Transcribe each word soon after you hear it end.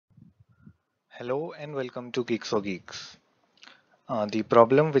Hello and welcome to GeeksforGeeks. The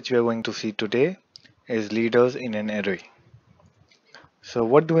problem which we are going to see today is leaders in an array. So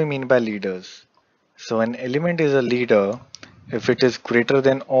what do we mean by leaders? So an element is a leader if it is greater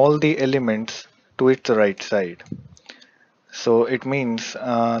than all the elements to its right side. So it means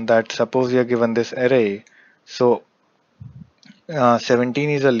that suppose you are given this array. So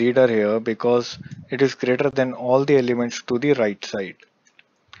 17 is a leader here because it is greater than all the elements to the right side.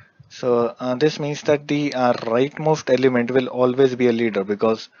 So this means that the rightmost element will always be a leader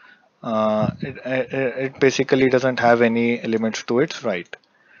because it basically doesn't have any elements to its right.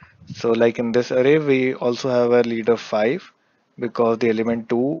 So like in this array, we also have a leader 5 because the element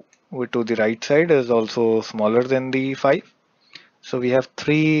 2 to the right side is also smaller than the 5. So we have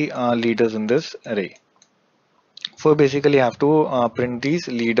three leaders in this array. So basically have to print these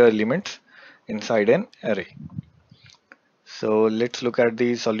leader elements inside an array. So let's look at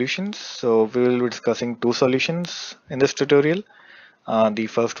the solutions. So we will be discussing two solutions in this tutorial. The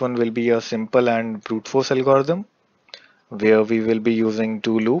first one will be a simple and brute force algorithm where we will be using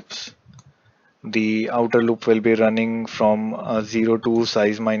two loops. The outer loop will be running from 0 to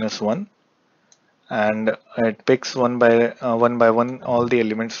size minus 1 and it picks one by one all the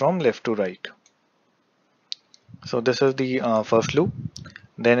elements from left to right. So this is the first loop.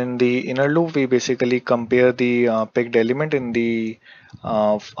 Then in the inner loop, we basically compare the picked element in the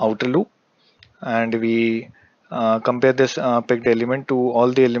outer loop and we compare this picked element to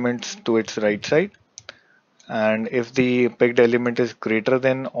all the elements to its right side. And if the picked element is greater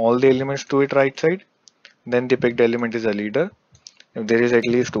than all the elements to its right side, then the picked element is a leader. If there is at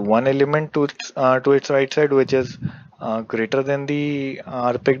least one element to its right side which is greater than the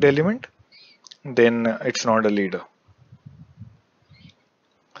picked element, then it's not a leader.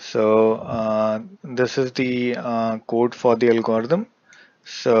 So this is the code for the algorithm.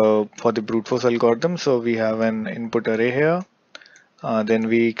 So for the brute force algorithm, so we have an input array here. Then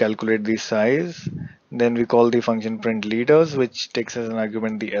we calculate the size. Then we call the function print leaders, which takes as an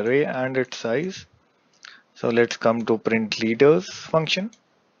argument the array and its size. So let's come to print leaders function.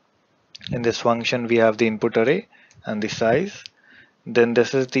 In this function, we have the input array and the size. Then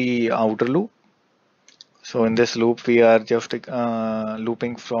this is the outer loop. So in this loop, we are just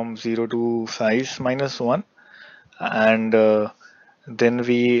looping from 0 to size minus 1. And then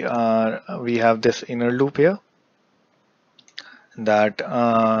we have this inner loop here that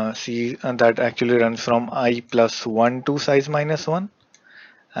that actually runs from I plus 1 to size minus 1,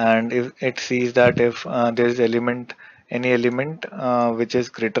 and if it sees that if there is any element which is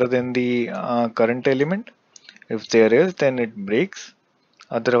greater than the current element, if there is, then it breaks,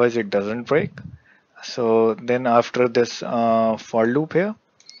 otherwise it doesn't break. So then after this for loop here,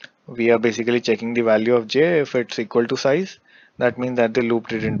 we are basically checking the value of j. If it's equal to size, that means that the loop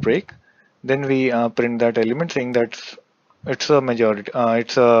didn't break. Then we print that element saying that it's a majority,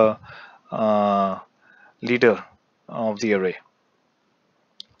 it's a leader of the array.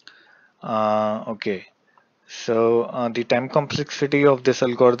 Okay, so the time complexity of this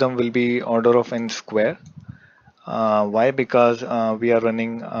algorithm will be order of n square. Why? Because we are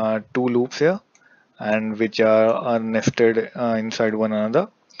running two loops here and which are nested inside one another.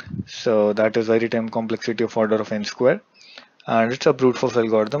 So that is very time complexity of order of n square. And it's a brute force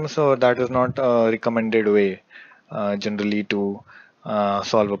algorithm, so that is not a recommended way generally to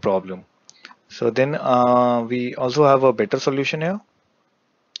solve a problem. So then we also have a better solution here,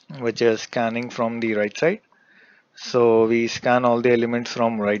 which is scanning from the right side. So we scan all the elements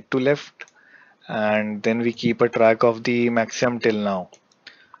from right to left, and then we keep a track of the maximum till now.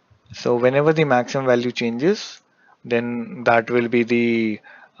 So whenever the maximum value changes, then that will be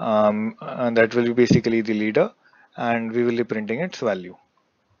basically the leader, and we will be printing its value.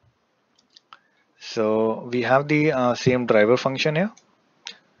 So we have the same driver function here,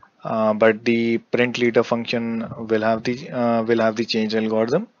 but the print leader function will have the change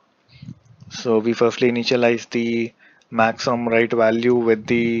algorithm. So we firstly initialize the maximum right value with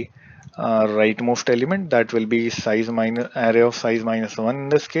the rightmost element, that will be size minus array of size minus 1 in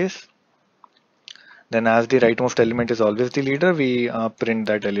this case. Then as the rightmost element is always the leader, we print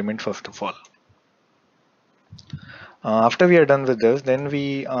that element first of all. After we are done with this, then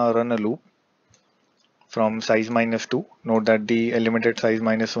we run a loop from size minus 2. Note that the element at size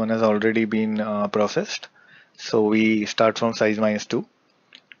minus 1 has already been processed. So we start from size minus 2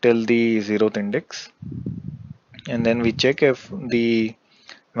 till the 0th index. And then we check if the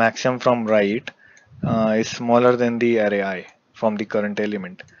maximum from right is smaller than the array I from the current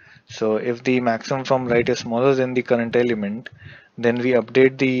element. So if the maximum from right is smaller than the current element, then we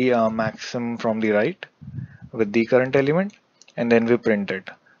update the maximum from the right with the current element and then we print it.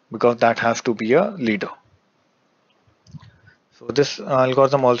 because that has to be a leader. So this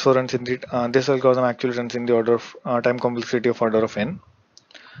algorithm also runs in the this algorithm actually runs in the order of time complexity of order of n,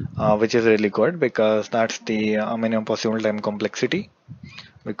 which is really good because that's the minimum possible time complexity,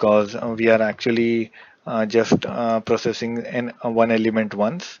 because we are actually just processing in one element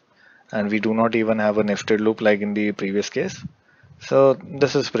once, and we do not even have a nested loop like in the previous case. So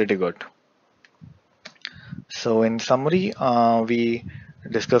this is pretty good. So in summary, we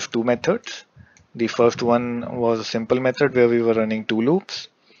discussed two methods. The first one was a simple method where we were running two loops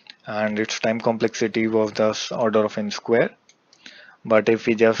and its time complexity was thus order of n square. But if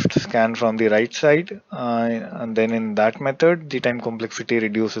we just scan from the right side, and then in that method, the time complexity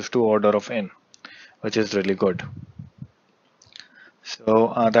reduces to order of n, which is really good.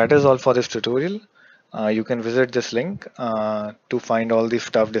 So that is all for this tutorial. You can visit this link to find all the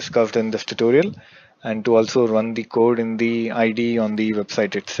stuff discussed in this tutorial and to also run the code in the IDE on the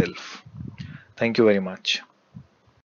website itself. Thank you very much.